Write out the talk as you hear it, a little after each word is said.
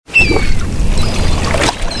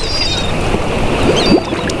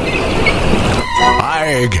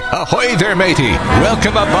Ahoy there, matey.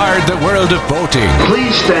 Welcome aboard the world of boating.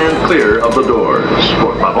 Please stand clear of the doors.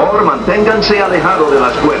 Por favor, manténganse alejado de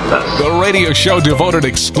las puertas. The radio show devoted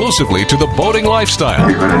exclusively to the boating lifestyle.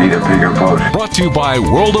 You're going to need a bigger boat. Brought to you by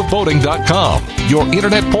worldofboating.com, your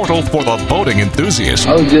internet portal for the boating enthusiast.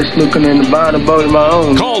 I was just looking into buying a boat of my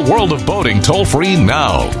own. Call World of Boating toll-free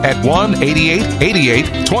now at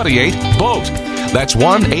 1-8888-28-BOAT. That's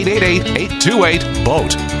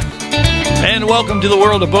 1-888-828-BOAT. And welcome to the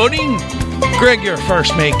world of boating. Greg, your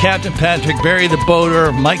first mate, Captain Patrick, Barry the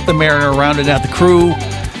boater, Mike the mariner, rounding out the crew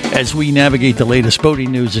as we navigate the latest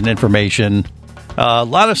boating news and information. A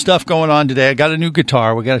lot of stuff going on today. I got a new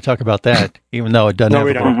guitar. We got to talk about that, even though it doesn't have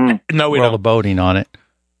a world of boating on it.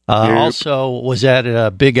 Also, was at a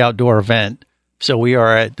big outdoor event. So we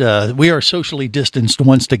are socially distanced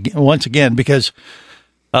once again because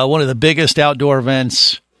one of the biggest outdoor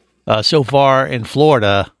events so far in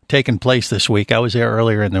Florida taking place this week. I was there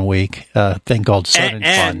earlier in the week. Thing called Sun and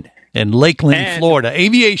Fun in Lakeland, Florida.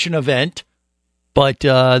 Aviation event, but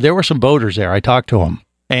there were some boaters there. I talked to them.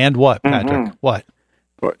 And what, Patrick? What?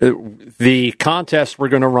 The contest we're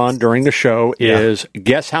going to run during the show is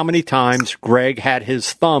guess how many times Greg had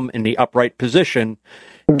his thumb in the upright position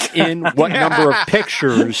in what number of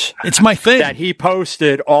pictures. It's my thing that he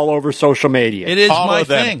posted all over social media. It is all my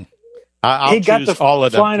thing. He got to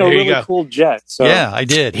flying a really cool jet. So. Yeah, I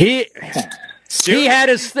did. He had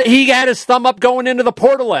his thumb up going into the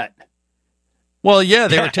portalet. Well, yeah,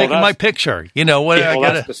 they were taking my picture. You know what?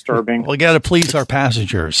 That's disturbing. We got to please our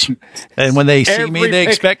passengers, and when they see me, they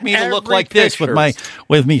expect me to look like this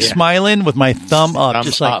with me smiling, with my thumb up,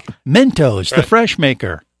 just like Mentos, the fresh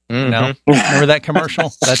maker. You know, remember that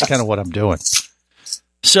commercial? That's kind of what I'm doing.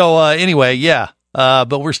 So anyway, yeah.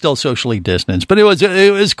 But we're still socially distanced. But it was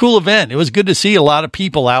a cool event. It was good to see a lot of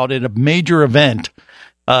people out at a major event.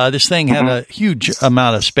 This thing had a huge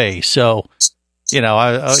amount of space, so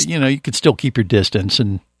you could still keep your distance,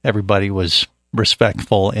 and everybody was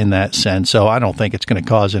respectful in that sense. So I don't think it's going to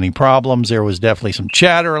cause any problems. There was definitely some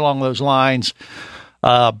chatter along those lines,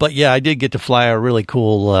 but yeah, I did get to fly a really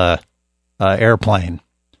cool airplane.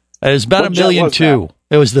 It was about $1.2 million.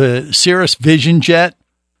 It was the Cirrus Vision jet.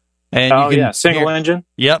 And single engine.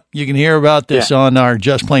 Yep, you can hear about this on our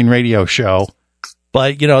Just Plane radio show.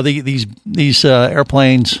 But these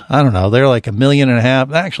airplanes, I don't know, they're like $1.5 million.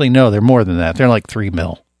 Actually, no, they're more than that. They're like $3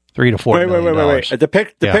 to $4 million. Wait. The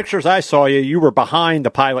pictures I saw you were behind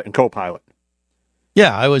the pilot and co-pilot.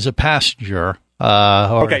 Yeah, I was a passenger.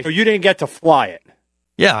 Okay, so you didn't get to fly it.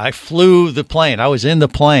 Yeah, I flew the plane. I was in the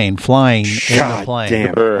plane, flying in the plane.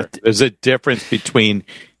 Damn. There's a difference between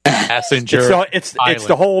passenger. It's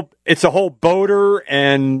the whole boater,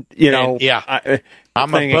 and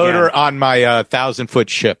I'm a boater on my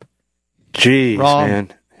 1,000-foot ship. Jeez, Wrong.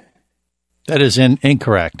 man, that is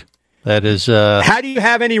incorrect. That is. How do you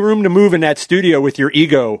have any room to move in that studio with your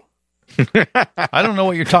ego? I don't know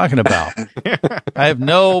what you're talking about. I have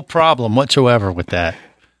no problem whatsoever with that.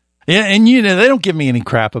 Yeah, and they don't give me any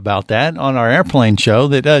crap about that on our airplane show.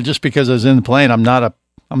 That just because I was in the plane, I'm not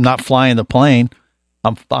flying the plane.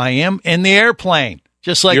 I am in the airplane.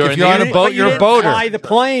 Just like if you're on a boat, you're a boater. Fly the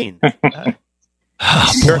plane.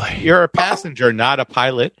 You're a passenger, not a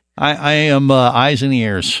pilot. I am eyes and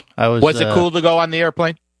ears. Was it cool to go on the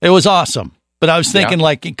airplane? It was awesome, but I was thinking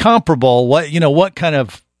like comparable. What kind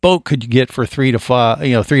of boat could you get for $3 to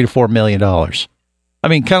 $4 million? I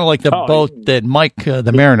mean, kind of like the boat that Mike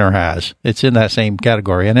the Mariner has. It's in that same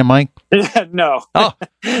category, isn't it, Mike? No. Oh,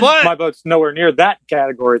 what? My boat's nowhere near that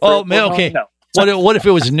category. Oh, okay. No. What if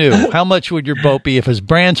it was new? How much would your boat be if it was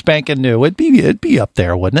brand spanking new? It'd be up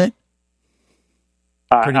there, wouldn't it?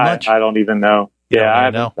 Pretty much. I don't even know.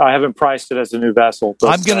 Yeah, I haven't priced it as a new vessel. But,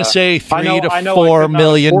 I'm going to say $3 to $4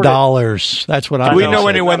 million. That's what I'm. Do we know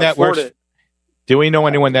anyone that works? Do we know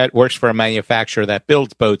anyone that works for a manufacturer that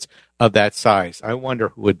builds boats of that size? I wonder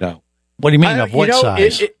who would know. What do you mean of what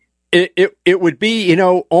size? It would be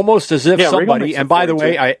almost as if somebody. And by the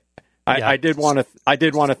way, I did want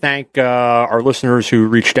to thank our listeners who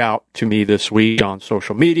reached out to me this week on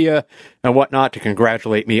social media and whatnot to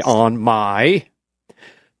congratulate me on my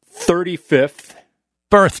 35th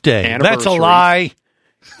birthday. That's a lie.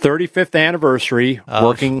 35th anniversary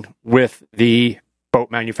working with the boat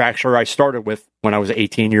manufacturer I started with when I was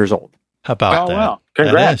 18 years old. How about that? Wow.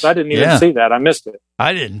 Congrats. I didn't even see that. I missed it.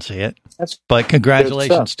 I didn't see it. But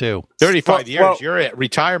congratulations, too. 35 years. You're at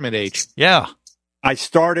retirement age. Yeah. I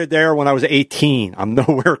started there when I was 18. I'm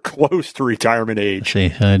nowhere close to retirement age.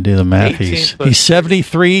 Let's see, I do the math. He's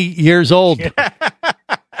 73 years old.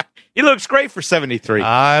 He looks great for 73.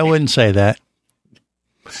 I wouldn't say that.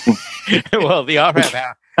 Well, the upper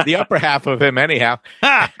half of him, anyhow.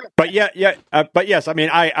 But yes, I mean,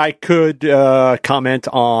 I could comment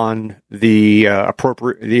on the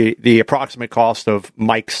approximate cost of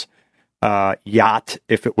Mike's yacht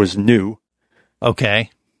if it was new. Okay,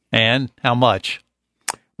 and how much?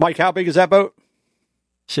 Mike, how big is that boat?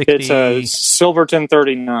 60... It's a Silverton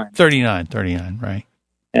 39. 39, right?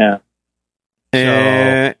 Yeah.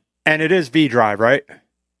 And it is V-drive, right?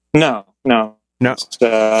 No.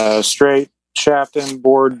 It's straight shaft and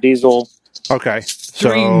board diesel. Okay. So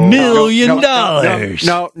 $3 million.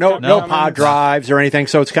 No pod drives or anything.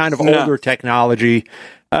 So it's kind of older technology.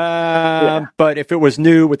 But if it was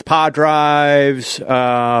new with pod drives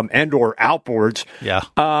and or outboards,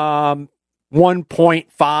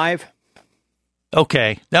 1.5.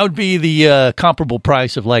 Okay, that would be the comparable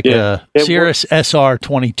price of like a Cirrus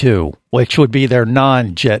SR-22, which would be their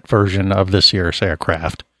non-jet version of the Cirrus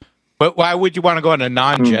aircraft. But why would you want to go in a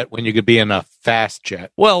non-jet when you could be in a fast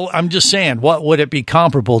jet? Well, I'm just saying, what would it be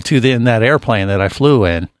comparable to in that airplane that I flew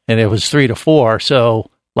in? And it was 3 to 4. So,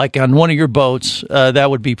 like on one of your boats, that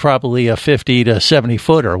would be probably a 50 to 70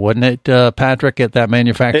 footer, wouldn't it, Patrick, at that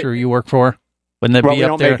manufacturer you work for? Wouldn't that be up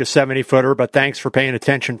there? We don't make a 70 footer, but thanks for paying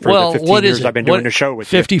attention for the 15 years I've been doing the show with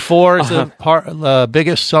 54 is the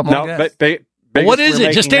biggest, something like that? What is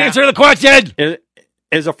it? Just answer the question!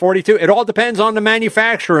 Is a 42. It all depends on the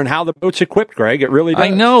manufacturer and how the boat's equipped, Greg. It really does. I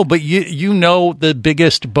know, but you know the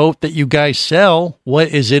biggest boat that you guys sell. What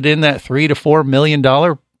is it in that $3 to $4 million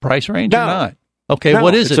price range or not? Okay,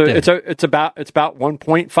 what is it then? It's about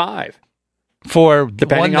 1.5 for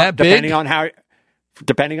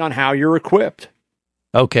depending on how you're equipped.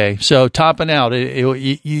 Okay, so topping out,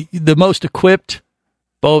 the most equipped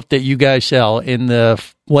boat that you guys sell in the,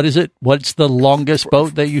 what is it? What's the longest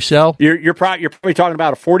boat that you sell? You're probably talking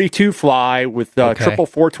about a 42 fly with triple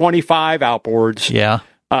 425 outboards. Yeah.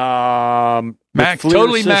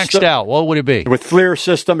 Totally maxed out. What would it be? With FLIR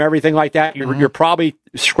system, everything like that, you're probably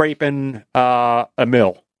scraping $1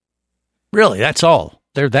 million. Really? That's all?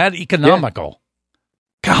 They're that economical?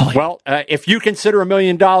 Golly. Well, if you consider $1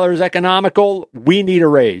 million economical, we need a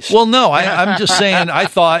raise. Well, no, I'm just saying I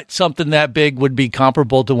thought something that big would be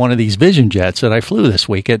comparable to one of these Vision jets that I flew this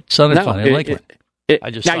week at Sun and Fun in Lakeland.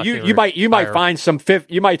 I just now you might find some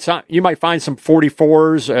 44s,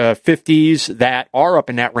 50s that are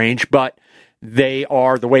up in that range, but they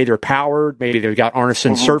are the way they're powered. Maybe they've got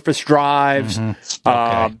Arneson surface drives.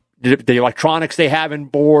 The electronics they have in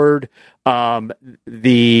board,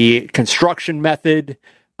 the construction method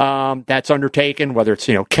that's undertaken, whether it's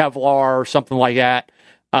Kevlar or something like that.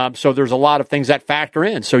 So there's a lot of things that factor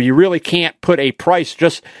in. So you really can't put a price.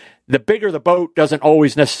 Just the bigger the boat doesn't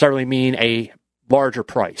always necessarily mean a larger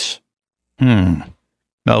price.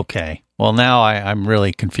 Okay. Well, now I'm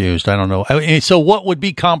really confused. I don't know. So what would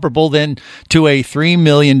be comparable then to a $3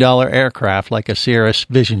 million aircraft like a Cirrus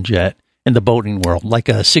Vision jet? In the boating world, like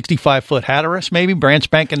a 65-foot Hatteras, maybe brand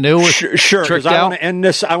spanking new. Sure. Because I want to end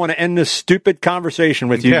this. I want to end this stupid conversation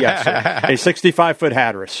with you. Yes, a 65-foot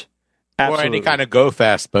Hatteras, or any kind of go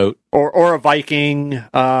fast boat, or a Viking.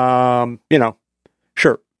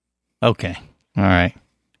 Sure. Okay. All right.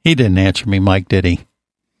 He didn't answer me, Mike. Did he?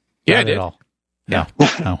 Yeah, not I did. At all. No.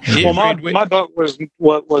 Well, my boat was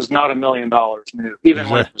not $1 million new. Even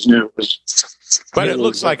when it was new, it was. But it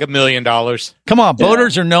looks like $1 million. Come on,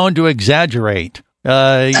 boaters are known to exaggerate.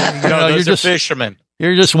 You're just fishermen.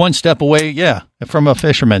 You're just one step away, from a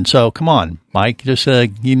fisherman. So come on, Mike. Just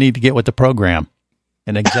you need to get with the program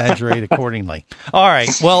and exaggerate accordingly. All right.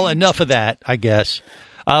 Well, enough of that, I guess.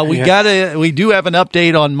 We do have an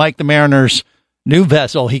update on Mike the Mariner's new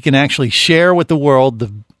vessel. He can actually share with the world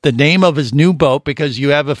the name of his new boat because you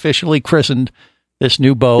have officially christened this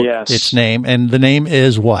new boat. Yes. Its name, and the name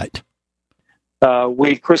is what?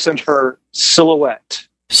 We christened her Silhouette.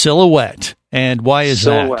 Silhouette. And why is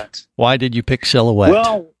that? Why did you pick Silhouette?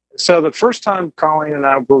 Well, so the first time Colleen and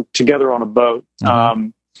I were together on a boat,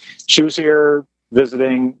 she was here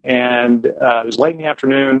visiting, and it was late in the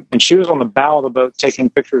afternoon, and she was on the bow of the boat taking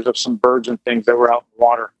pictures of some birds and things that were out in the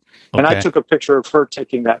water. And I took a picture of her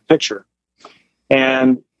taking that picture.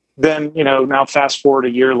 And then, now fast forward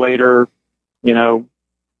a year later,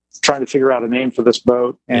 trying to figure out a name for this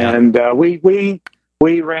boat. And we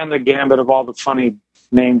ran the gambit of all the funny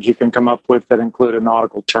names you can come up with that include a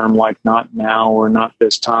nautical term like not now or not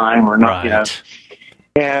this time or not,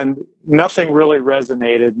 and nothing really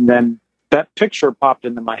resonated. And then that picture popped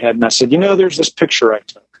into my head and I said, there's this picture I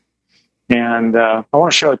took and I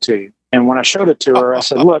want to show it to you. And when I showed it to her, I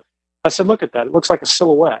said, look at that. It looks like a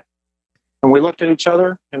silhouette. And we looked at each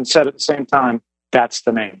other and said at the same time, that's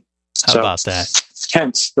the name. How about that?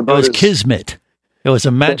 Hence, the boat. It was kismet. It was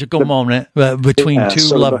a magical moment between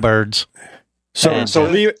two lovebirds. So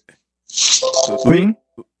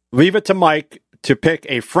leave it to Mike to pick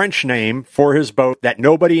a French name for his boat that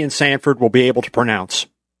nobody in Sanford will be able to pronounce.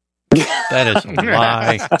 That is a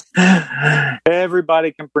lie.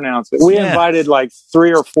 Everybody can pronounce it. We invited like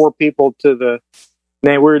 3 or 4 people to the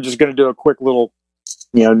name. We were just going to do a quick little,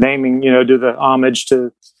 naming, do the homage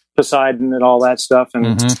to Poseidon and all that stuff. And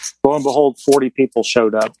lo and behold, 40 people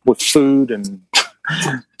showed up with food. And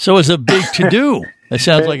so it was a big to-do. It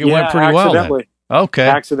sounds like it went pretty well then. Okay.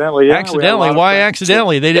 Accidentally, yeah. Accidentally? Why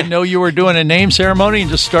accidentally? They didn't know you were doing a name ceremony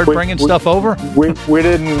and just start bringing stuff over? We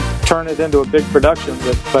didn't turn it into a big production,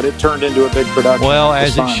 but it turned into a big production. Well,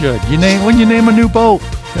 as it should. When you name a new boat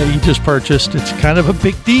that you just purchased, it's kind of a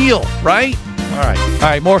big deal, right? All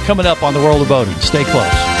right. More coming up on the World of Boating. Stay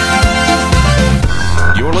close.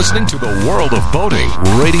 You're listening to the World of Boating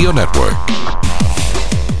Radio Network.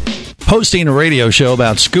 Hosting a radio show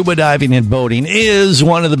about scuba diving and boating is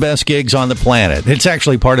one of the best gigs on the planet. It's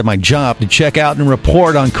actually part of my job to check out and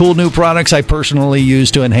report on cool new products I personally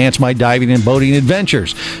use to enhance my diving and boating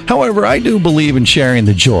adventures. However, I do believe in sharing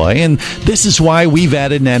the joy, and this is why we've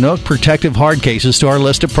added Nanook protective hard cases to our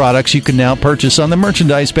list of products you can now purchase on the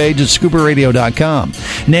merchandise page at scubaradio.com.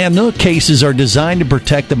 Nanook cases are designed to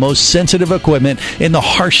protect the most sensitive equipment in the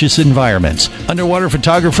harshest environments. Underwater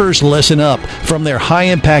photographers, listen up. From their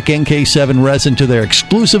high-impact NK7 resin to their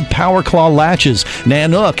exclusive Power Claw latches,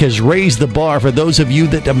 Nanook has raised the bar for those of you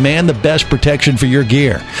that demand the best protection for your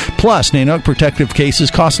gear. Plus, Nanook protective cases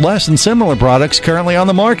cost less than similar products currently on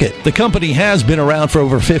the market. The company has been around for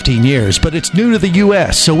over 15 years, but it's new to the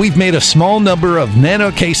U.S., so we've made a small number of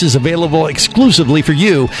Nanook cases available exclusively for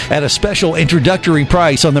you at a special introductory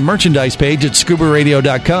price on the merchandise page at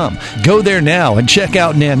scubaradio.com. Go there now and check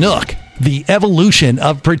out Nanook, the evolution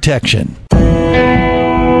of protection.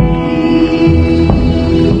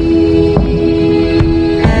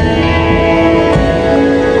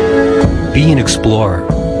 Be an explorer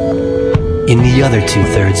in the other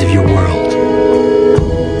 2/3 of your world.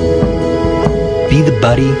 Be the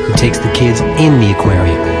buddy who takes the kids in the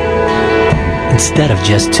aquarium instead of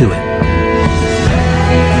just to it.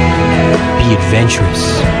 Be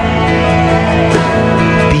adventurous.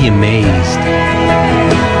 Be amazed.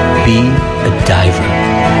 Be a diver.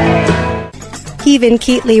 Even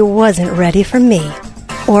Keatley wasn't ready for me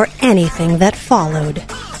or anything that followed.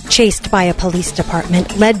 Chased by a police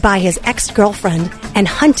department led by his ex-girlfriend and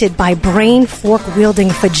hunted by brain fork-wielding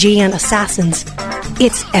Fijian assassins,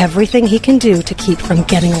 it's everything he can do to keep from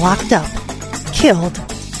getting locked up, killed,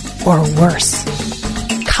 or worse.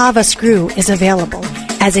 Kava Screw is available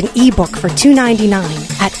as an ebook for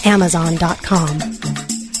 $2.99 at Amazon.com.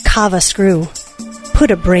 Kava Screw.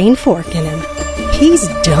 Put a brain fork in him. He's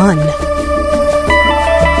done.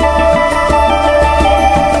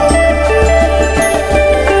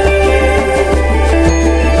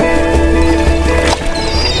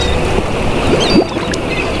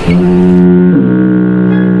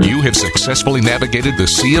 You have successfully navigated the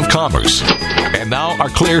Sea of Commerce and now are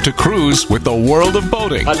clear to cruise with the World of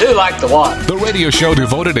Boating. I do like the water. The radio show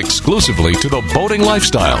devoted exclusively to the boating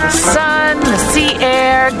lifestyle. The sun, the sea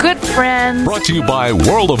air, good friends. Brought to you by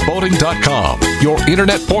worldofboating.com, your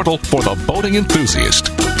internet portal for the boating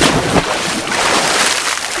enthusiast.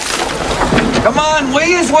 Come on,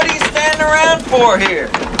 Williams, what are you standing around for here?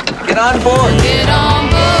 Get on board. Get on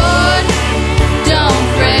board. Don't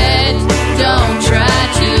fret. Don't try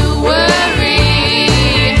to worry.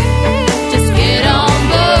 Just get on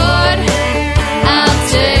board. I'll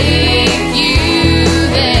take you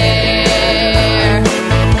there.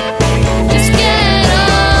 Just get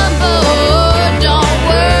on board. Don't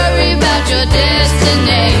worry about your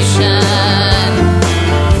destination.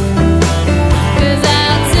 'Cause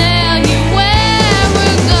I'll tell you where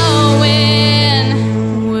we're going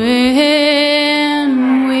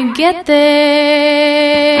when we get there.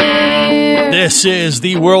 This is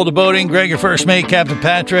the World of Boating. Greg, your first mate, Captain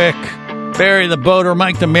Patrick, Barry the boater,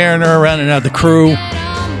 Mike the mariner, rounding out the crew.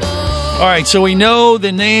 All right, so we know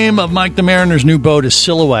the name of Mike the mariner's new boat is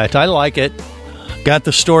Silhouette. I like it. Got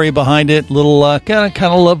the story behind it. Little kind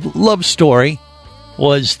of love story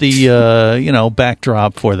was the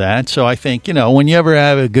backdrop for that. So I think when you ever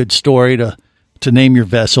have a good story to name your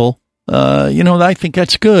vessel, I think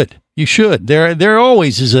that's good. You should. There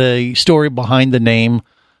always is a story behind the name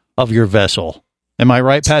of your vessel. Am I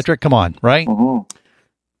right, Patrick? Come on, right? Mm-hmm.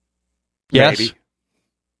 Yes?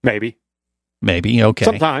 Maybe. Okay.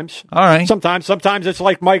 Sometimes. All right. Sometimes it's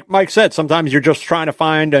like Mike said. Sometimes you're just trying to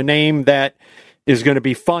find a name that is going to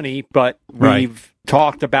be funny, but we've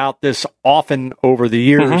talked about this often over the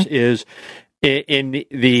years, is in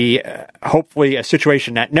the hopefully a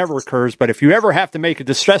situation that never occurs. But if you ever have to make a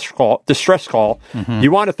distress call,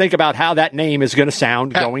 you want to think about how that name is going to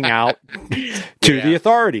sound going out to the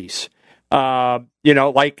authorities.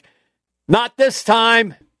 Like, not this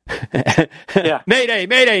time.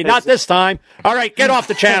 Mayday, not this time. All right, get off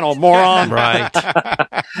the channel, moron. Right.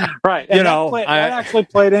 Right. And that actually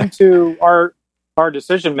played into our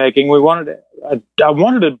decision making. I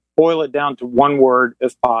wanted to boil it down to one word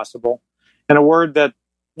if possible, and a word that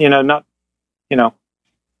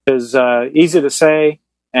is easy to say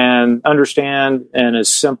and understand and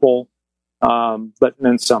is simple, but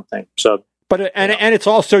meant something. So, and it's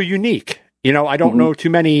also unique. I don't know too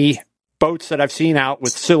many boats that I've seen out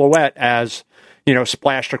with silhouette as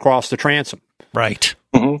splashed across the transom. Right.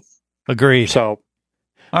 Agreed. So,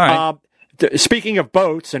 all right. Speaking of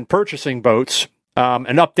boats and purchasing boats, an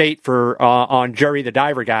update on Jerry the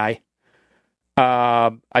Diver Guy.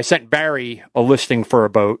 I sent Barry a listing for a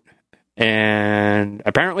boat, and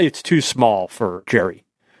apparently it's too small for Jerry.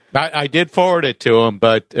 I did forward it to him,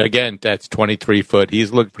 but again, that's 23 foot.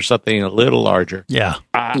 He's looking for something a little larger. Yeah.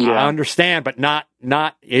 I understand, but not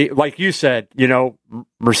like you said,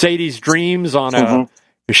 Mercedes dreams on a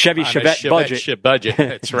Chevy Chevette budget.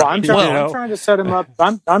 That's right. I'm trying to set him up.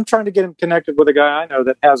 I'm trying to get him connected with a guy I know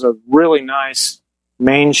that has a really nice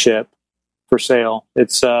main ship for sale.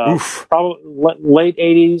 It's probably late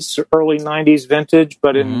 80s, early 90s vintage,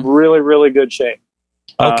 but in really, really good shape.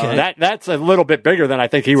 Okay. That's a little bit bigger than I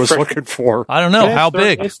think he was looking for. I don't know. How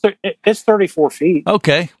big? It's 34 feet.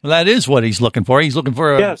 Okay. Well, that is what he's looking for. He's looking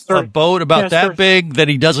for a boat about that big that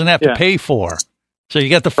he doesn't have to pay for. So you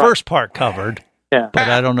got the first part covered. Yeah. But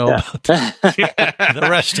I don't know about the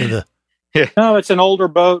rest of the... No, it's an older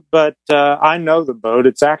boat, but I know the boat.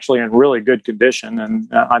 It's actually in really good condition, and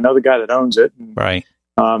I know the guy that owns it. And, right.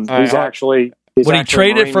 He's actually... Would he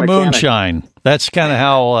trade it for moonshine? That's kind of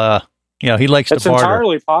how... he likes to barter. It's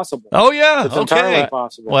entirely possible. Oh, yeah. It's entirely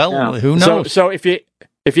possible. Well, who knows? So if you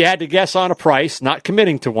had to guess on a price, not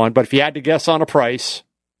committing to one, but if you had to guess on a price,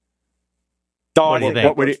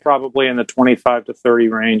 what would it probably in the 25 to 30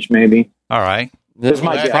 range, maybe. All right. It's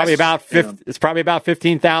probably about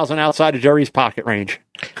 $15,000 outside of Jerry's pocket range.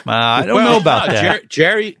 I don't know about that.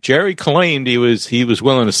 Jerry claimed he was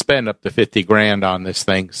willing to spend up to $50,000 on this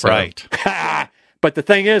thing. So. Right. But the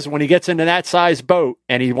thing is, when he gets into that size boat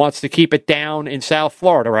and he wants to keep it down in South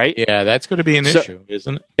Florida, right? Yeah, that's going to be an issue,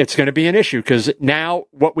 isn't it? It's going to be an issue because now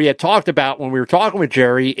what we had talked about when we were talking with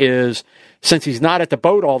Jerry is, since he's not at the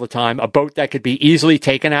boat all the time, a boat that could be easily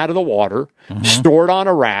taken out of the water, stored on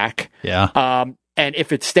a rack. Yeah. And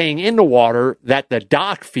if it's staying in the water, that the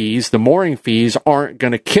dock fees, the mooring fees, aren't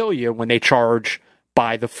going to kill you when they charge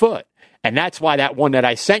by the foot. And that's why that one that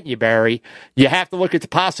I sent you, Barry, you have to look at the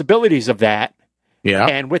possibilities of that. Yeah.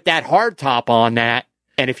 And with that hard top on that,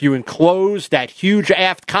 and if you enclose that huge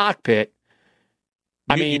aft cockpit,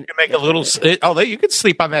 you can make a little. You can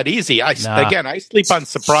sleep on that easy. I sleep on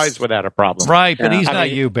Surprise without a problem. Right, but he's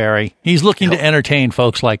not you, Barry. He's looking to entertain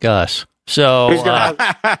folks like us. So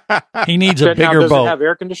he needs a bigger boat. Does it have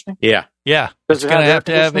air conditioning? Yeah. It's going to have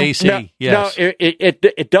to have AC. No, yes. No,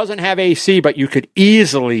 it doesn't have AC, but you could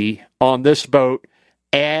easily on this boat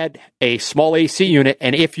add a small AC unit,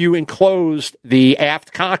 and if you enclosed the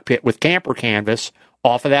aft cockpit with camper canvas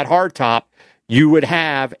off of that hardtop, you would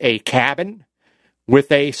have a cabin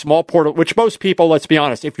with a small portal, which most people, let's be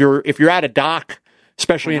honest, if you're at a dock,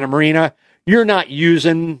 especially in a marina, you're not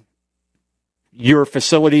using your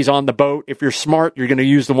facilities on the boat. If you're smart, you're going to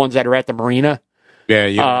use the ones that are at the marina. Yeah,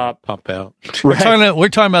 you pump out. We're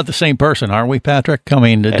talking about the same person, aren't we, Patrick? I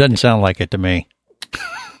mean, it doesn't sound like it to me.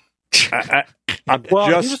 He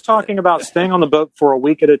was talking about staying on the boat for a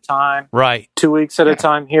week at a time, right? 2 weeks at a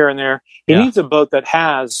time here and there. He needs a boat that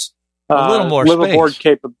has a little more liveaboard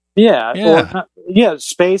space.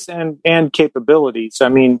 Space and capabilities. I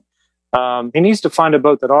mean, he needs to find a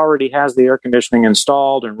boat that already has the air conditioning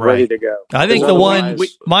installed and ready to go. I think the one,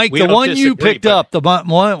 Mike, the one you picked up, the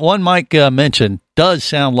one Mike mentioned, does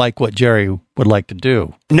sound like what Jerry would like to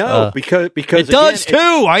do. No, because it does too.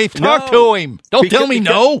 I've talked to him. Don't tell me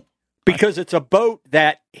no. Because it's a boat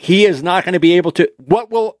that he is not going to be able to.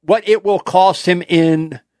 What it will cost him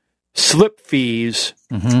in slip fees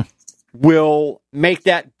will make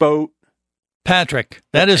that boat. Patrick,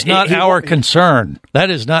 that is not our concern. That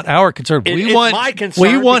is not our concern. We want my concern.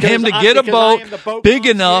 We want him to get a boat big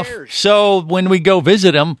enough so when we go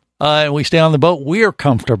visit him and we stay on the boat, we're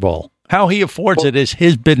comfortable. How he affords it is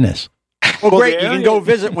his business. Well, great. You can go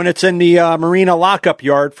visit when it's in the marina lockup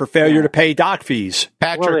yard for failure to pay dock fees.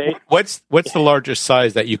 Patrick, what's the largest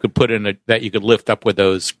size that you could put in that you could lift up with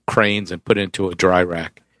those cranes and put into a dry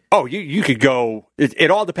rack? Oh, you could go. It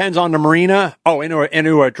all depends on the marina. Oh,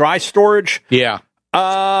 into a dry storage. Yeah.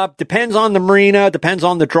 Depends on the marina. Depends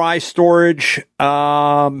on the dry storage.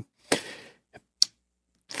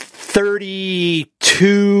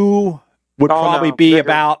 32 would probably be bigger.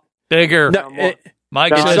 About bigger. No,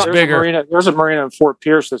 Mike says bigger. There's a marina in Fort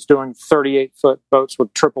Pierce that's doing 38-foot boats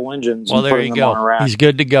with triple engines. Well, there you go. He's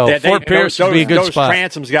good to go. Fort Pierce would be a good spot. Those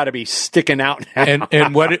transoms got to be sticking out now.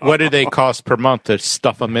 And what do they cost per month to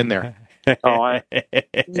stuff them in there? My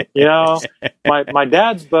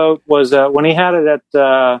dad's boat was when he had it at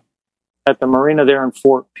the marina there in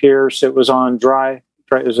Fort Pierce. It was on dry.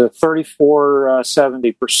 It was a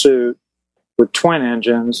 3470 Pursuit with twin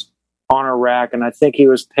engines on a rack, and I think he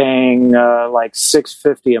was paying like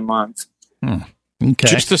 $650 a month. Okay,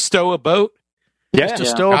 just to stow a boat. Just to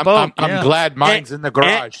stow a boat. I'm glad mine's in the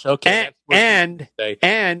garage. And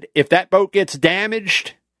if that boat gets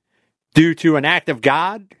damaged due to an act of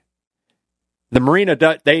God, the marina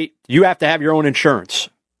you have to have your own insurance.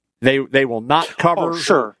 They will not cover. Oh,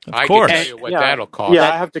 sure. Of course. Can tell you what that'll cost. Yeah,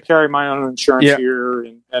 I have to carry my own insurance here,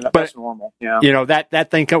 and that's normal. Yeah.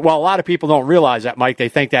 That thing. Well, a lot of people don't realize that, Mike. They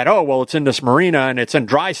think that it's in this marina and it's in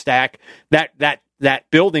dry stack. That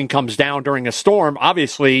building comes down during a storm.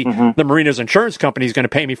 Obviously, the marina's insurance company is going to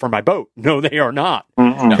pay me for my boat. No, they are not.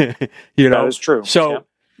 No. That is true. So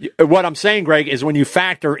what I'm saying, Greg, is when you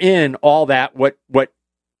factor in all that, what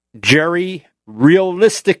Jerry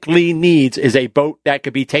realistically needs is a boat that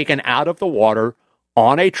could be taken out of the water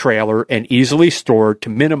on a trailer and easily stored to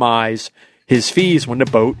minimize his fees when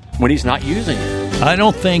he's not using it. I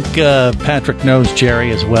don't think Patrick knows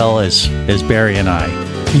Jerry as well as Barry and I.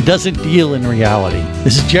 He doesn't deal in reality.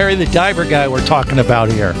 This is Jerry the Diver Guy we're talking about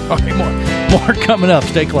here. All right, more coming up.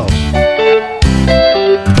 Stay close.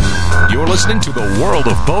 You're listening to the World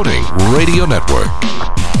of Boating Radio Network.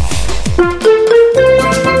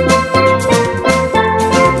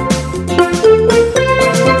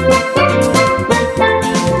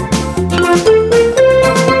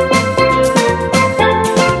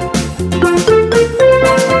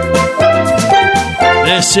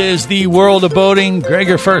 This is the World of Boating. Greg,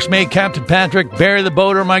 your first mate, Captain Patrick, Barry the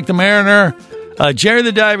Boater, Mike the Mariner, Jerry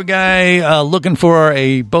the Diver Guy, looking for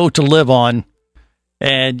a boat to live on.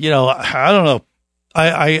 And, I don't know.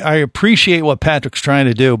 I appreciate what Patrick's trying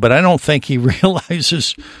to do, but I don't think he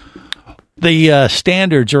realizes the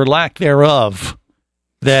standards or lack thereof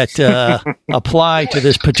that apply to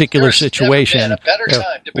this particular situation.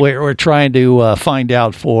 We're trying to find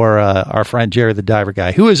out for our friend Jerry the Diver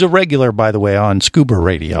Guy, who is a regular, by the way, on Scuba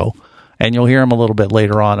Radio, and you'll hear him a little bit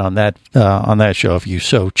later on that show if you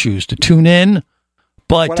so choose to tune in.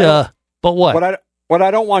 But what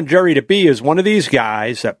I don't want Jerry to be is one of these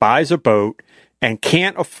guys that buys a boat and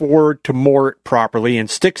can't afford to moor it properly and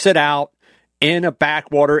sticks it out in a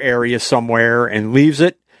backwater area somewhere and leaves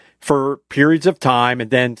it for periods of time,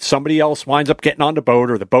 and then somebody else winds up getting on the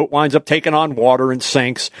boat, or the boat winds up taking on water and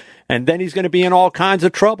sinks, and then he's going to be in all kinds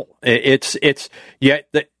of trouble. You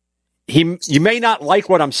may not like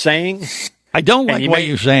what I'm saying. I don't like what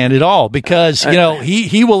you're saying at all, because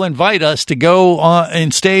he will invite us to go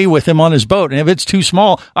and stay with him on his boat, and if it's too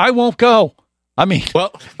small, I won't go. I mean,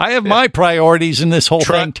 I have my priorities in this whole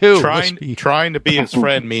thing too. Trying to be his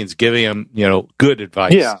friend means giving him, good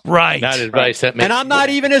advice. Yeah, right. Not advice that makes. And I'm not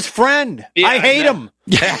even his friend. Yeah, I hate him,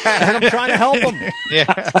 and I'm trying to help him.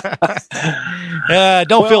 Yeah.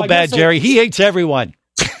 Don't feel bad, Jerry. He hates everyone.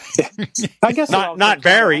 I guess not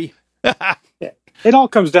Barry. It all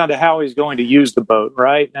comes down to how he's going to use the boat,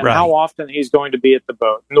 right? And how often he's going to be at the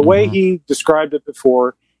boat. And the way he described it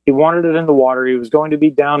before, he wanted it in the water. He was going to be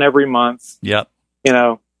down every month. Yep.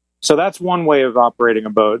 So that's one way of operating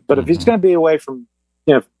a boat. But if he's going to be away from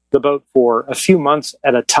the boat for a few months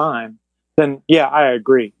at a time, then I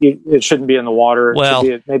agree. It shouldn't be in the water. It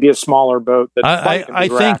should be maybe a smaller boat. That I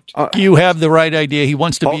think you have the right idea. He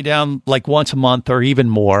wants to be down like once a month or even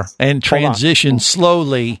more, and transition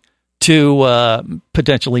slowly to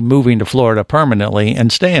potentially moving to Florida permanently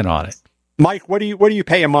and staying on it. Mike, what do you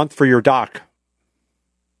pay a month for your dock?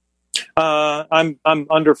 I'm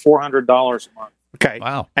under $400 a month. Okay.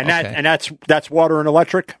 Wow. And that's water and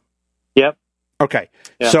electric? Yep. Okay.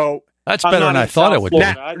 Yeah. So that's better than I thought it would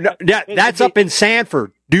be. That's up in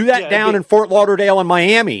Sanford. Do that down in Fort Lauderdale and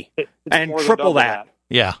Miami and triple that.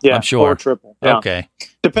 Yeah, I'm sure. Or triple. Yeah. Okay.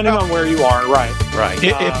 Depending on where you are, right.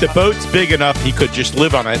 If the boat's big enough, he could just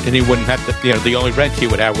live on it, and he wouldn't have to. The only rent he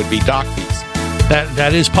would have would be dock fees.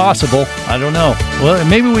 That is possible. I don't know. Well,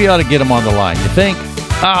 maybe we ought to get him on the line. You think?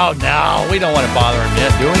 Oh, no. We don't want to bother him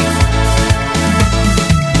yet, do we?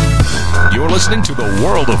 You're listening to the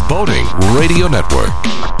World of Boating Radio Network.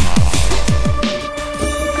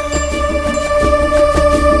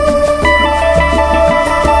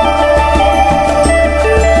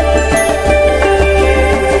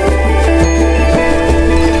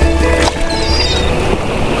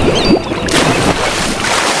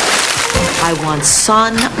 I want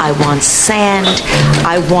sun, I want sand,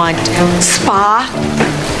 I want spa.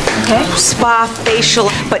 Okay. Spa, facial,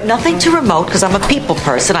 but nothing too remote because I'm a people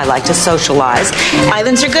person. I like to socialize.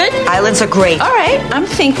 Islands are good? Islands are great. All right, I'm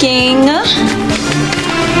thinking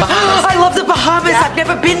Bahamas. I love the Bahamas. I've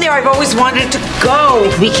never been there. I've always wanted to go.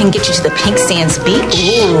 We can get you to the Pink Sands Beach.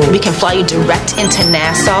 Ooh. We can fly you direct into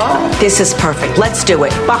Nassau. This is perfect. Let's do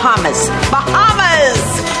it. Bahamas.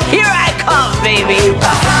 Bahamas! Here I come, baby.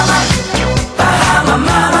 Bahama, Bahama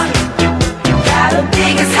mama. Got the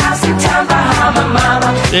biggest house in town, Bahama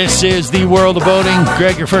mama. This is the World of Boating.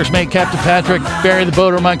 Greg, your first mate, Captain Patrick, Barry the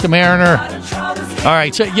Boater, Mike the Mariner. All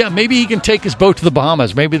right, so yeah, maybe he can take his boat to the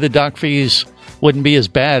Bahamas. Maybe the dock fees wouldn't be as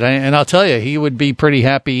bad. And I'll tell you, he would be pretty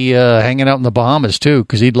happy hanging out in the Bahamas, too,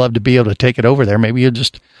 because he'd love to be able to take it over there. Maybe he'll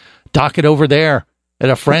just dock it over there at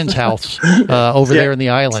a friend's house over there in the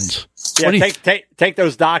islands. Yeah, take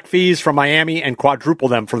those dock fees from Miami and quadruple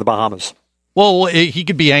them for the Bahamas. Well, he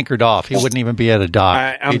could be anchored off. He wouldn't even be at a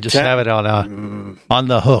dock. He'd just have it on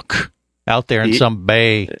the hook out there in some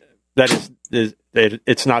bay.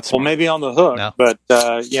 It's not so. Well, maybe on the hook, but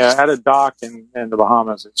at a dock in the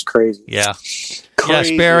Bahamas, it's crazy. Yeah. Crazy.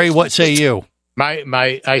 Yes, Barry, what say you?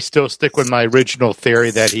 I still stick with my original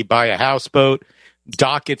theory that he buy a houseboat,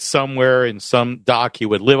 dock it somewhere in some dock. He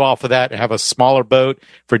would live off of that and have a smaller boat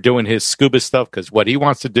for doing his scuba stuff, because what he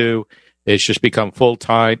wants to do is just become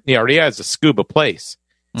full-time. He already has a scuba place.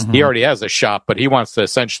 Mm-hmm. He already has a shop, but he wants to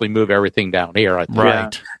essentially move everything down here. I think.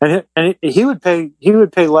 Right. Yeah. And he would pay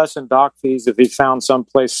less in dock fees if he found some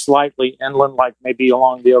place slightly inland, like maybe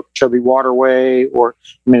along the Okeechobee Waterway, or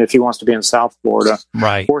if he wants to be in South Florida,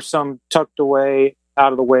 right, or some tucked away,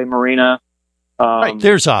 out of the way marina. Right.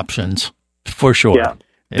 There's options for sure. Yeah.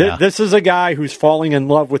 Yeah. This is a guy who's falling in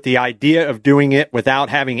love with the idea of doing it without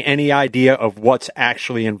having any idea of what's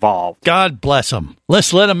actually involved. God bless him.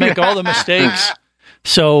 Let's let him make all the mistakes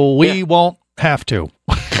so we won't have to.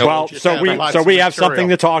 Well, so we have something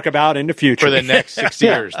to talk about in the future. For the next 6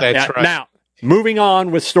 years. That's right. Now, moving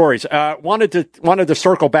on with stories. Wanted to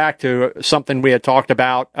circle back to something we had talked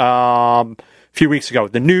about a few weeks ago.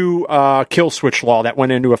 The new kill switch law that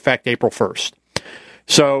went into effect April 1st.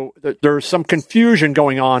 So there's some confusion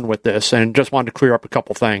going on with this, and just wanted to clear up a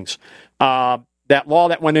couple things. That law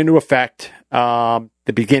that went into effect April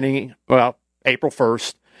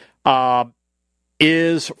 1st,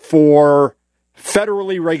 is for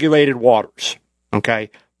federally regulated waters. Okay,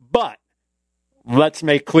 but let's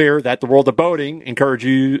make clear that the World of Boating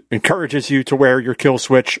encourages you to wear your kill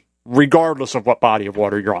switch regardless of what body of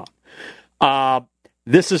water you're on.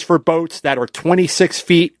 This is for boats that are 26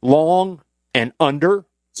 feet long and under.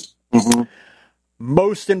 Mm-hmm.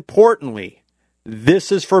 Most importantly,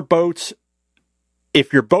 this is for boats.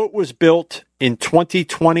 If your boat was built in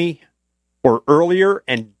 2020 or earlier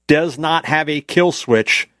and does not have a kill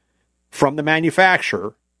switch from the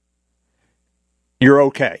manufacturer, you're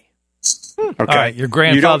okay. Okay, all right, you're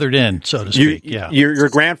grandfathered in, so to speak. You're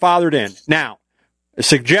grandfathered in. Now, a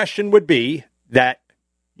suggestion would be that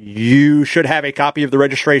you should have a copy of the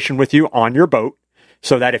registration with you on your boat,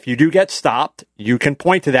 so that if you do get stopped, you can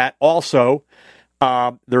point to that. Also,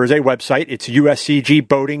 there is a website. It's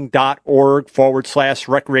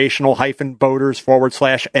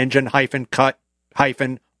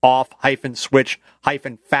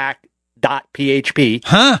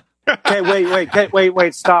Huh? Okay,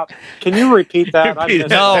 wait, stop. Can you repeat that?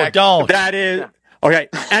 No, don't. That is... Okay,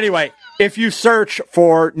 anyway, if you search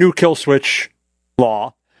for new kill switch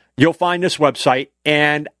law, you'll find this website,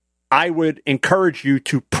 and I would encourage you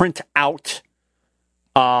to print out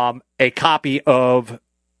a copy of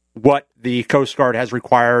what the Coast Guard has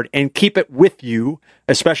required and keep it with you,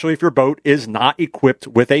 especially if your boat is not equipped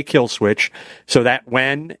with a kill switch, so that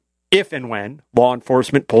if and when law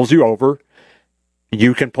enforcement pulls you over,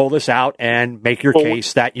 you can pull this out and make your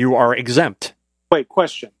case that you are exempt. Wait,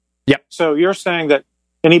 question. Yep. So you're saying that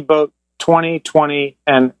any boat 2020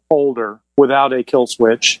 and older without a kill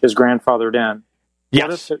switch is grandfathered in?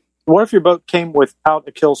 Yes. What if your boat came without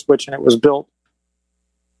a kill switch and it was built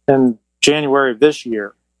in January of this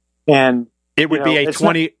year? And it would be a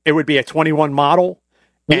 20. It would be a 21 model,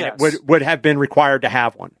 and it would have been required to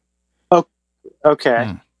have one. Oh,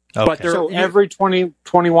 okay. Okay. But So every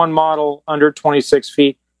 2021 model under 26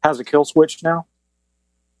 feet has a kill switch now?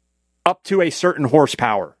 Up to a certain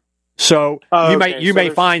horsepower. So you may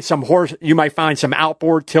find some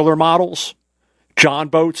outboard tiller models, John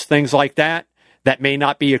boats, things like that may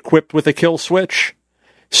not be equipped with a kill switch.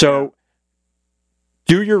 So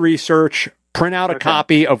do your research, print out a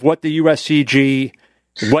copy of what the USCG,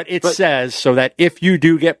 what it says, so that if you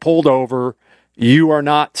do get pulled over, you are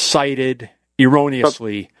not cited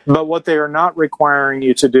erroneously. But what they are not requiring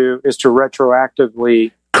you to do is to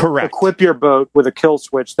retroactively equip your boat with a kill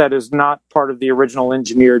switch that is not part of the original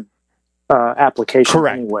engineered application.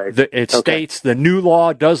 Correct. Anyway. It states the new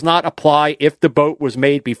law does not apply if the boat was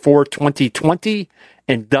made before 2020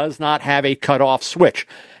 and does not have a cutoff switch.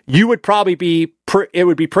 You would probably it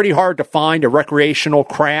would be pretty hard to find a recreational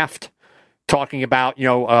craft, talking about,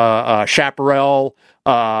 Chaparral,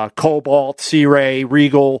 Cobalt, Sea Ray,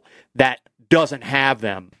 Regal, that doesn't have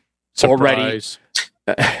them already.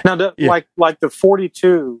 Now, like the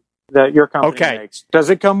 42 that your company makes, does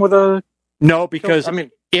it come with a... No, because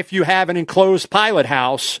if you have an enclosed pilot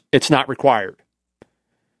house, it's not required.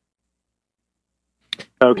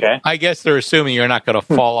 Okay. I guess they're assuming you're not going to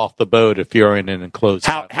fall off the boat if you're in an enclosed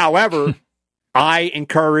house. However, I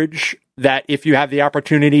encourage that if you have the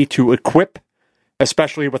opportunity to equip,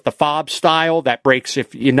 especially with the fob style that breaks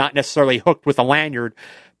if you're not necessarily hooked with a lanyard,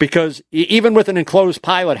 because even with an enclosed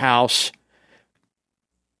pilot house,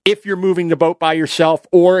 if you're moving the boat by yourself,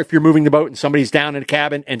 or if you're moving the boat and somebody's down in the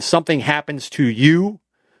cabin and something happens to you,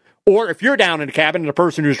 or if you're down in the cabin and the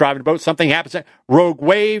person who's driving the boat, something happens, rogue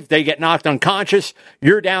wave, they get knocked unconscious,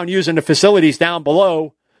 you're down using the facilities down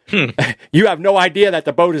below, you have no idea that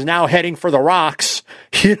the boat is now heading for the rocks,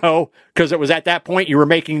 because it was at that point you were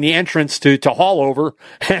making the entrance to haul over,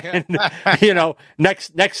 and,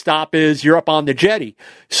 next stop is you're up on the jetty.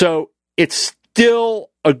 So it's still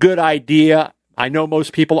a good idea. I know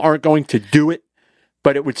most people aren't going to do it,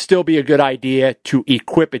 but it would still be a good idea to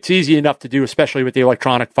equip. It's easy enough to do, especially with the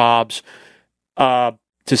electronic fobs, to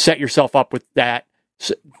set yourself up with that.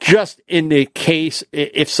 So just in the case,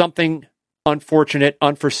 if something unfortunate,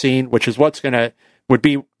 unforeseen, which is would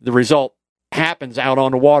be the result, happens out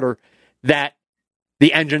on the water, that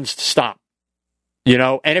the engines stop.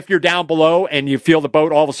 And if you're down below and you feel the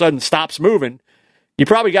boat all of a sudden stops moving, you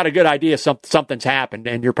probably got a good idea something's happened,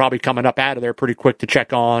 and you're probably coming up out of there pretty quick to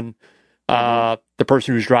check on the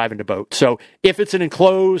person who's driving the boat. So if it's an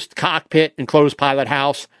enclosed cockpit, enclosed pilot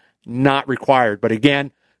house, not required. But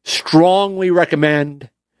again, strongly recommend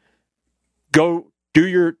go do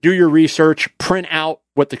your research, print out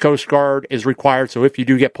what the Coast Guard is required. So if you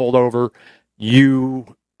do get pulled over,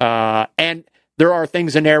 and there are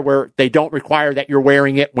things in there where they don't require that you're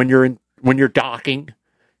wearing it when you're docking.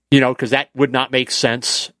 Because that would not make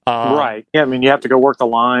sense. Right. Yeah, you have to go work the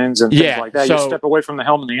lines and things like that. So, you step away from the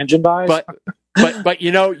helm and the engine dies. But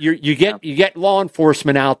you get law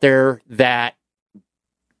enforcement out there that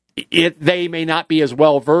they may not be as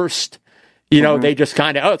well versed. They just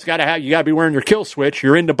kind of, you got to be wearing your kill switch.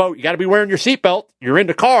 You're in the boat. You got to be wearing your seatbelt. You're in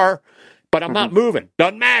the car, but I'm not moving.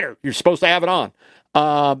 Doesn't matter. You're supposed to have it on.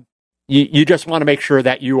 You just want to make sure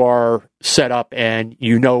that you are set up and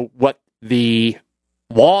you know what the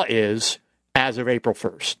law is as of April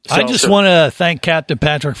 1st. So, I just want to thank Captain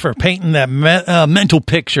Patrick for painting that mental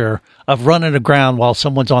picture of running aground while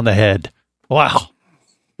someone's on the head. Wow.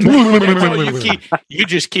 You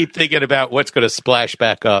just keep thinking about what's going to splash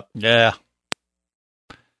back up. Yeah.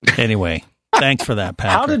 Anyway, thanks for that,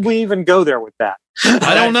 Patrick. How did we even go there with that?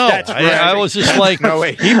 I don't know. I was just like, no,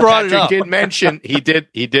 wait. He brought Patrick it up.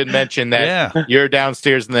 He did mention that you're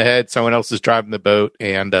downstairs in the head, someone else is driving the boat,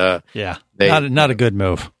 and not a good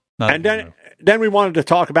move. Then we wanted to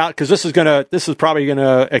talk about, because this is probably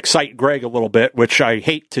gonna excite Greg a little bit, which I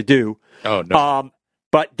hate to do. Oh no.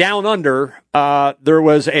 But down under, there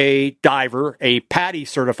was a diver, a PADI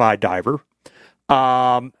certified diver,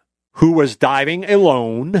 who was diving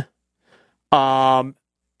alone.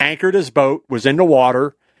 Anchored his boat, was in the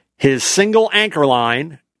water. His single anchor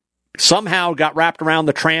line somehow got wrapped around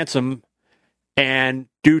the transom, and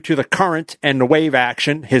due to the current and the wave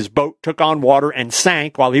action, his boat took on water and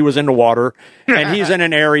sank while he was in the water. And he's in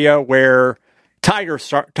an area where tiger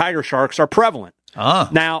sharks are prevalent.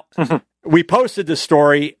 Now, we posted this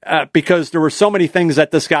story because there were so many things that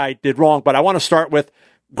this guy did wrong, but I want to start with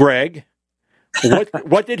Greg.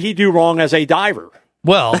 What did he do wrong as a diver?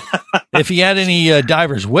 Well, if he had any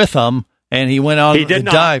divers with him and he went on the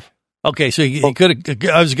dive. Okay, so he could have,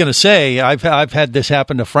 I was going to say, I've had this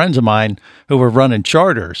happen to friends of mine who were running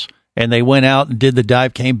charters, and they went out and did the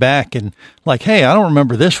dive, came back, and like, hey, I don't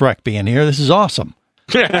remember this wreck being here. This is awesome.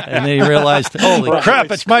 And then you realized, holy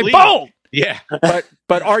crap, it's my boat. Yeah,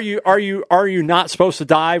 but are you not supposed to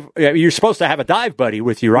dive? You're supposed to have a dive buddy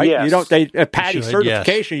with you, right? Yes. You don't. PADI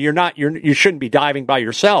certification. Yes. You shouldn't be diving by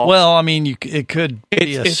yourself. Well, I mean, it could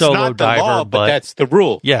be a solo not the diver, law, but that's the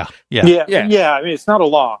rule. Yeah. I mean, it's not a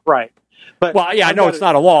law, right? But I know it's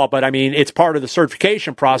not a law, but I mean, it's part of the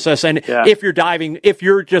certification process. And if you're diving, if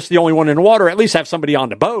you're just the only one in the water, at least have somebody on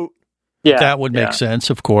the boat. Yeah, that would make sense,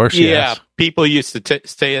 of course. Yeah, yes. People used to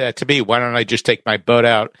say that to me. Why don't I just take my boat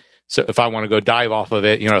out? So if I want to go dive off of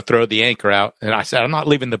it, throw the anchor out. And I said, I'm not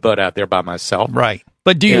leaving the boat out there by myself. Right.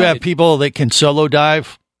 But do you have people that can solo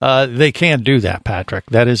dive? They can't do that, Patrick.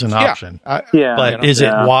 That is an option. But is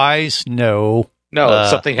it wise? No. No, if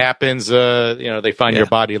something happens, they find your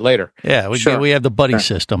body later. Yeah, we have the buddy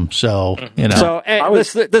system, so So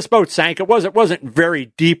this boat sank. It wasn't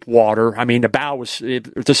very deep water. I mean,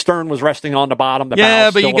 the stern was resting on the bottom. The bow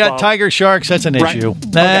was but you got above. tiger sharks. That's an issue.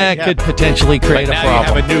 That could potentially create a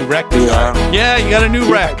problem. You have a new wreck. Yeah, you got a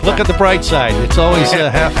new wreck. Look at the bright side. It's always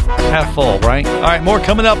half full, right? All right, more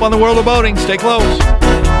coming up on the World of Boating. Stay close.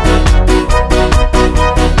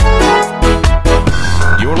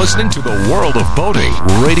 You're listening to the World of Boating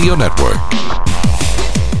Radio Network.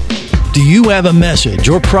 Do you have a message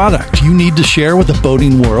or product you need to share with the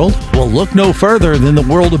boating world? Well, look no further than the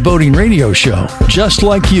World of Boating radio show. Just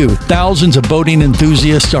like you, thousands of boating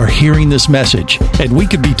enthusiasts are hearing this message, and we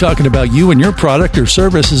could be talking about you and your product or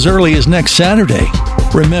service as early as next Saturday.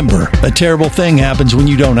 Remember, a terrible thing happens when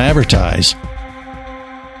you don't advertise.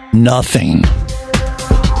 Nothing.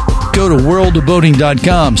 Go to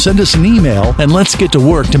worldofboating.com, send us an email, and let's get to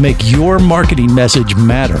work to make your marketing message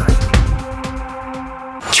matter.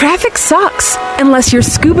 Traffic sucks, unless you're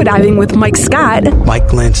scuba diving with Mike Scott. Mike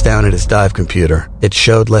glanced down at his dive computer. It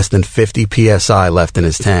showed less than 50 PSI left in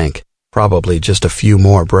his tank. Probably just a few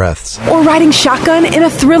more breaths. Or riding shotgun in a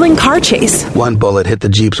thrilling car chase. One bullet hit the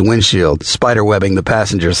Jeep's windshield, spiderwebbing the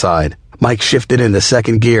passenger side. Mike shifted into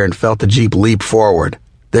second gear and felt the Jeep leap forward.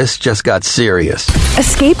 This just got serious.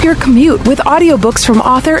 Escape your commute with audiobooks from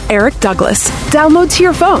author Eric Douglas. Download to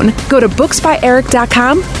your phone. Go to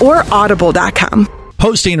booksbyeric.com or audible.com.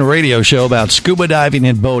 Hosting a radio show about scuba diving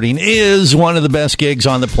and boating is one of the best gigs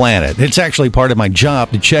on the planet. It's actually part of my job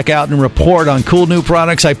to check out and report on cool new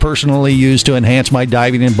products I personally use to enhance my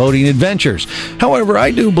diving and boating adventures. However, I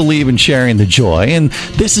do believe in sharing the joy, and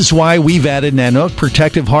this is why we've added Nanook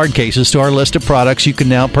protective hard cases to our list of products you can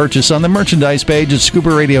now purchase on the merchandise page at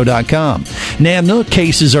scubaradio.com. Nanook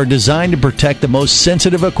cases are designed to protect the most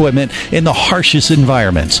sensitive equipment in the harshest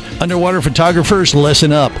environments. Underwater photographers,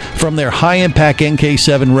 listen up. From their high-impact NK7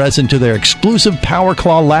 resin to their exclusive Power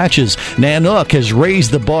Claw latches, Nanook has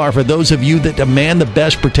raised the bar for those of you that demand the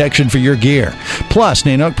best protection for your gear. Plus,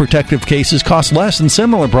 Nanook protective cases cost less than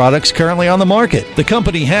similar products currently on the market. The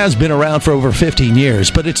company has been around for over 15 years,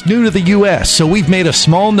 but it's new to the U.S., so we've made a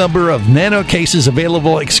small number of Nanook cases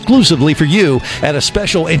available exclusively for you at a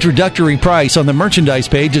special introductory price on the merchandise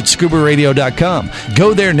page at scubaradio.com.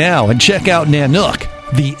 Go there now and check out Nanook,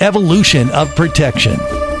 the evolution of protection.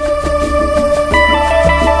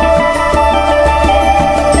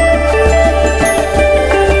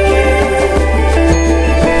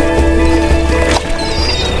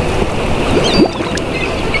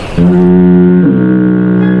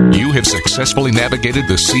 You have successfully navigated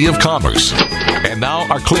the Sea of Commerce and now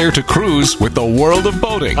are clear to cruise with the World of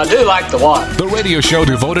Boating. I do like the water. The radio show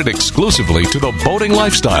devoted exclusively to the boating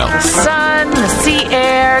lifestyle. The sun, the sea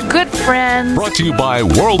air, good friends. Brought to you by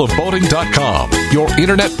worldofboating.com, your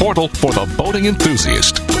internet portal for the boating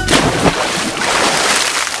enthusiast.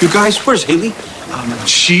 You guys, where's Haley?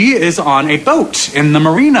 She is on a boat in the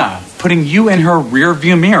marina, putting you in her rear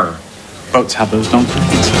view mirror. Boats have those, don't they?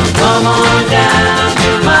 Come on down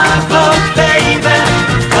to my boat, baby.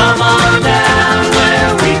 Come on down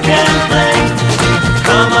where we can play.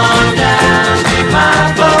 Come on down to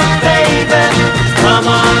my boat, baby. Come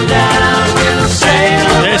on down, we'll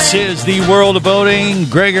sail away. This is the World of Boating.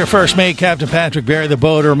 Gregor First Mate, Captain Patrick, Barry the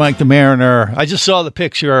Boater, Mike the Mariner. I just saw the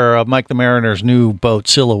picture of Mike the Mariner's new boat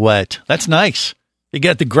silhouette. That's nice. You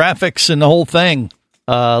got the graphics and the whole thing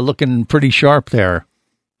looking pretty sharp there.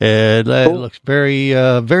 It looks very,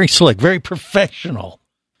 very slick, very professional,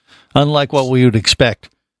 unlike what we would expect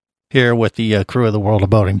here with the crew of the World of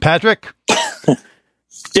Boating. Patrick?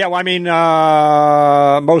 Yeah, well, I mean,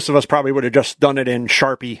 most of us probably would have just done it in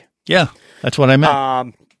Sharpie. Yeah, that's what I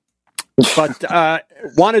meant. But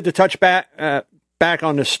wanted to touch back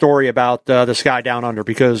on this story about the Sky Down Under,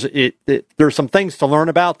 because there's some things to learn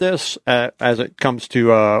about this as it comes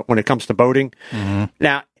to when it comes to boating. Mm-hmm.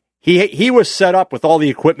 Now, he was set up with all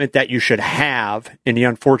the equipment that you should have in the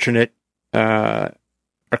unfortunate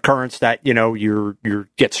occurrence that you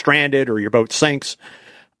get stranded or your boat sinks.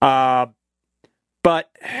 But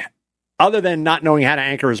other than not knowing how to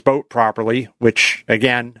anchor his boat properly, which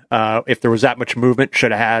again, if there was that much movement,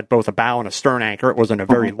 should have had both a bow and a stern anchor. It wasn't a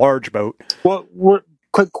very large boat. Well,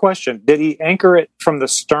 quick question: did he anchor it from the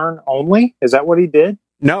stern only? Is that what he did?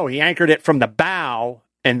 No, he anchored it from the bow,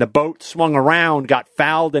 and the boat swung around, got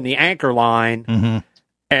fouled in the anchor line,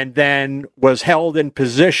 and then was held in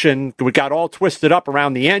position. We got all twisted up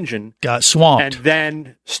around the engine. Got swamped. And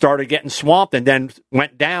then started getting swamped, and then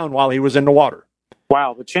went down while he was in the water.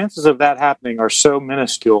 Wow, the chances of that happening are so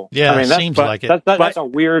minuscule. Yeah, it seems like it. That's a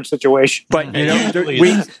weird situation. But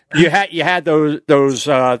you had those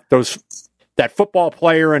that football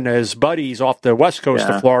player and his buddies off the west coast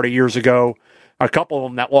of Florida years ago. A couple of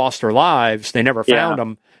them that lost their lives. They never found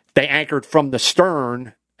them. They anchored from the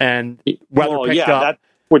stern, and weather picked up,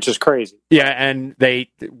 which is crazy. Yeah, and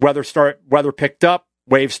weather picked up.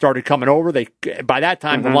 Waves started coming over. By that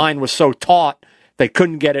time the line was so taut they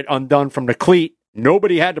couldn't get it undone from the cleat.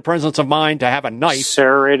 Nobody had the presence of mind to have a knife,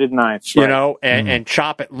 serrated knives, and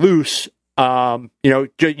chop it loose. You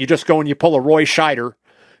just go and you pull a Roy Scheider.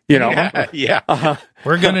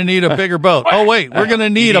 We're going to need a bigger boat. Oh wait, we're going to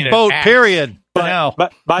need a boat. Period.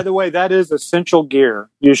 But by the way, that is essential gear.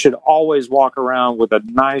 You should always walk around with a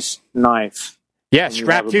nice knife. Yeah,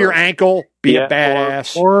 strapped to your ankle. Be a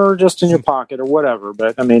badass, or just in your pocket, or whatever.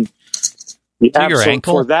 But I mean, your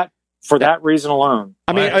ankle for that reason alone.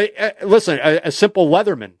 I mean, listen, a simple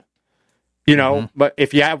Leatherman. But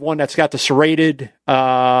if you have one that's got the serrated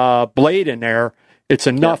blade in there, it's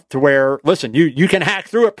enough to where, listen, you can hack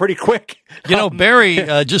through it pretty quick. Barry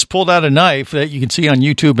just pulled out a knife that you can see on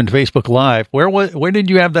YouTube and Facebook Live. Where did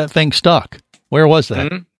you have that thing stuck? Where was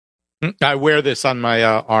that? I wear this on my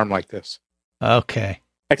arm like this. Okay.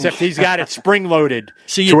 Except he's got it spring-loaded.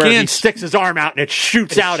 See, you can't. He sticks his arm out and it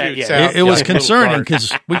shoots out at you. It was concerning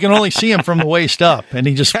because we can only see him from the waist up, and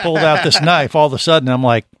he just pulled out this knife. All of a sudden, I'm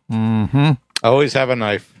like, Always have a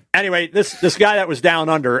knife. Anyway, this guy that was down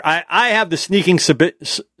under, I have the sneaking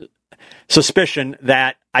suspicion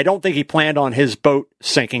that I don't think he planned on his boat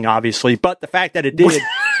sinking, obviously, but the fact that it did,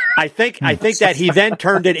 I think that he then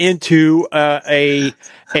turned it into a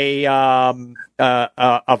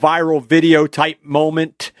viral video type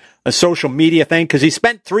moment, a social media thing, because he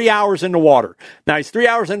spent 3 hours in the water. Now he's 3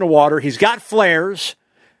 hours in the water. He's got flares.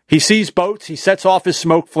 He sees boats. He sets off his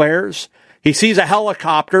smoke flares. He sees a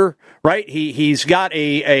helicopter. Right, he's got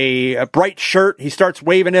a bright shirt. He starts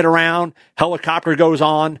waving it around. Helicopter goes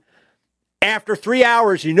on. After 3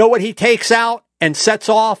 hours, you know what he takes out and sets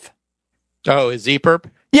off? Oh, his Z-Perp?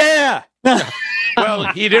 Yeah.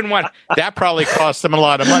 Well, he didn't want that. Probably cost him a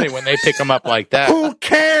lot of money when they pick him up like that. Who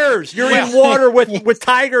cares? You're in water with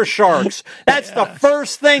tiger sharks. That's the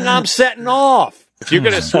first thing I'm setting off. If you're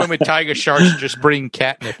going to swim with tiger sharks, just bring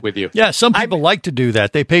catnip with you. Yeah, some people like to do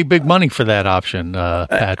that. They pay big money for that option,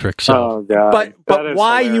 Patrick. So, oh God, but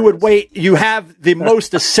why hilarious. You would wait? You have the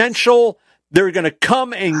most essential. They're going to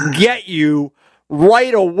come and get you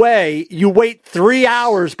right away. You wait 3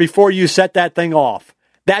 hours before you set that thing off.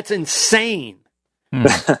 That's insane.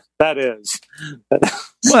 That is.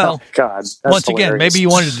 Well, God. Once again, maybe you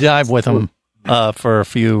wanted to dive with them for a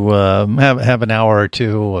few, have an hour or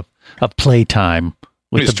two of playtime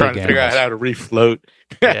with He's the trying big to figure out animals. how to refloat.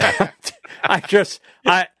 Yeah.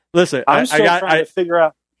 Listen. I'm still trying to figure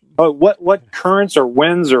out what currents or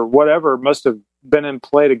winds or whatever must have been in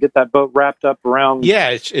play to get that boat wrapped up around. Yeah,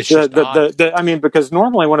 it's just I mean, because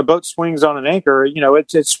normally when a boat swings on an anchor,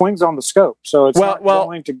 it swings on the scope, so it's not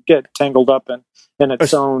going to get tangled up in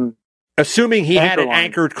its own. Assuming he had it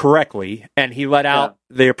anchored correctly and he let out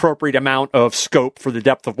the appropriate amount of scope for the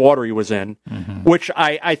depth of water he was in, which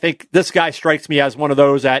I think this guy strikes me as one of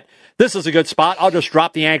those that this is a good spot. I'll just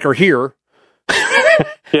drop the anchor here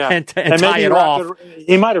and tie it off.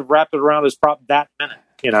 He might have wrapped it around his prop that minute,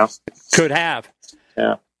 Could have.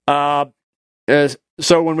 Yeah.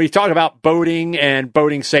 So when we talk about boating and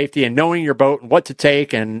boating safety and knowing your boat and what to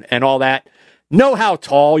take and all that, know how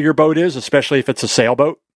tall your boat is, especially if it's a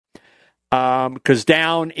sailboat. Because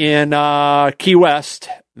down in Key West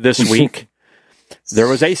this week, there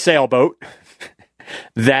was a sailboat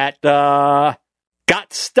that got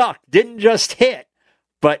stuck. Didn't just hit,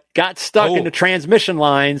 but got stuck in the transmission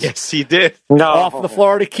lines. Yes, he did. Off the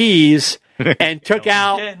Florida Keys and took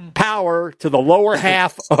out power to the lower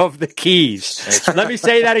half of the Keys. Let me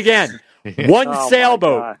say that again. One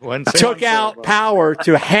sailboat took out power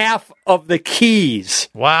to half of the Keys.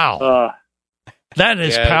 Wow. That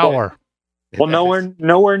is power. Well,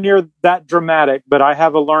 nowhere near that dramatic, but I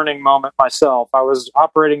have a learning moment myself. I was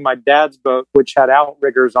operating my dad's boat, which had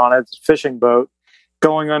outriggers on it. It's a fishing boat.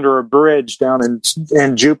 going under a bridge down in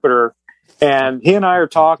Jupiter. And he and I are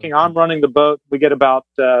talking. I'm running the boat. We get about,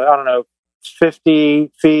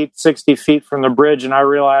 50 feet, 60 feet from the bridge. And I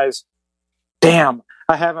realize, damn,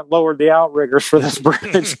 I haven't lowered the outriggers for this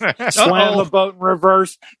bridge. Slam the boat in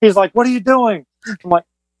reverse. He's like, what are you doing? I'm like,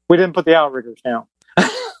 we didn't put the outriggers down.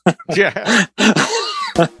 Yeah.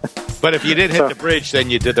 But if you didn't hit the bridge, then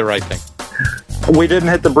you did the right thing. We didn't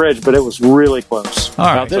hit the bridge, but it was really close. All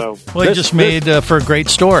right. It just made for a great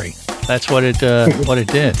story. That's what it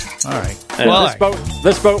did. All right.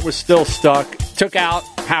 This boat was still stuck. Took out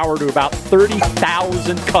power to about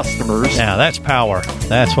 30,000 customers. Yeah, that's power.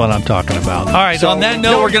 That's what I'm talking about. All right. So on that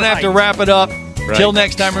note, we're going to have to wrap it up. Right. Till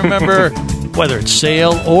next time, remember, whether it's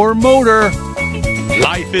sail or motor,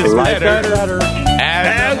 life is better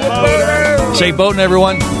as a motor. Safe boating,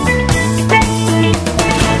 everyone.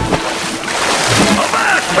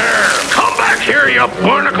 Here, you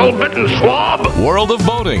barnacle-bitten swab. World of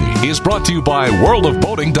Boating is brought to you by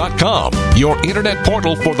worldofboating.com, your internet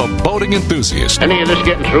portal for the boating enthusiast. Any of this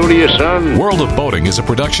getting through to you, son? World of Boating is a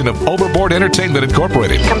production of Overboard Entertainment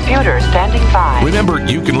Incorporated. Computer standing by. Remember,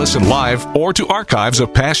 you can listen live or to archives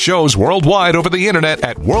of past shows worldwide over the internet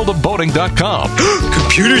at worldofboating.com.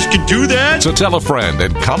 Computers can do that? So tell a friend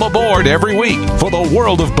and come aboard every week for the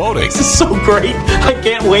World of Boating. This is so great. I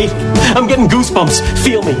can't wait. I'm getting goosebumps.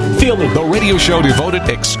 Feel me. Feel me. The radio show devoted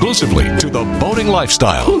exclusively to the boating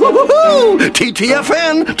lifestyle.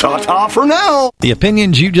 TTFN, ta-ta for now. The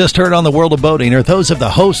opinions you just heard on the World of Boating are those of the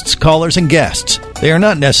hosts, callers, and guests. They are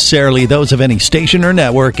not necessarily those of any station or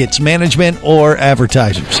network, its management, or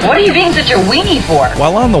advertisers. What are you being such a weenie for?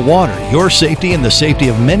 While on the water, your safety and the safety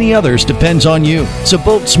of many others depends on you. So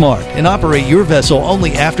boat smart and operate your vessel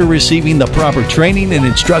only after receiving the proper training and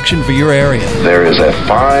instruction for your area. There is a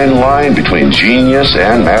fine line between genius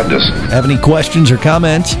and madness. Have any questions or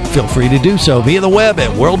comments? Feel free to do so via the web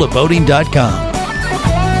at worldofboating.com.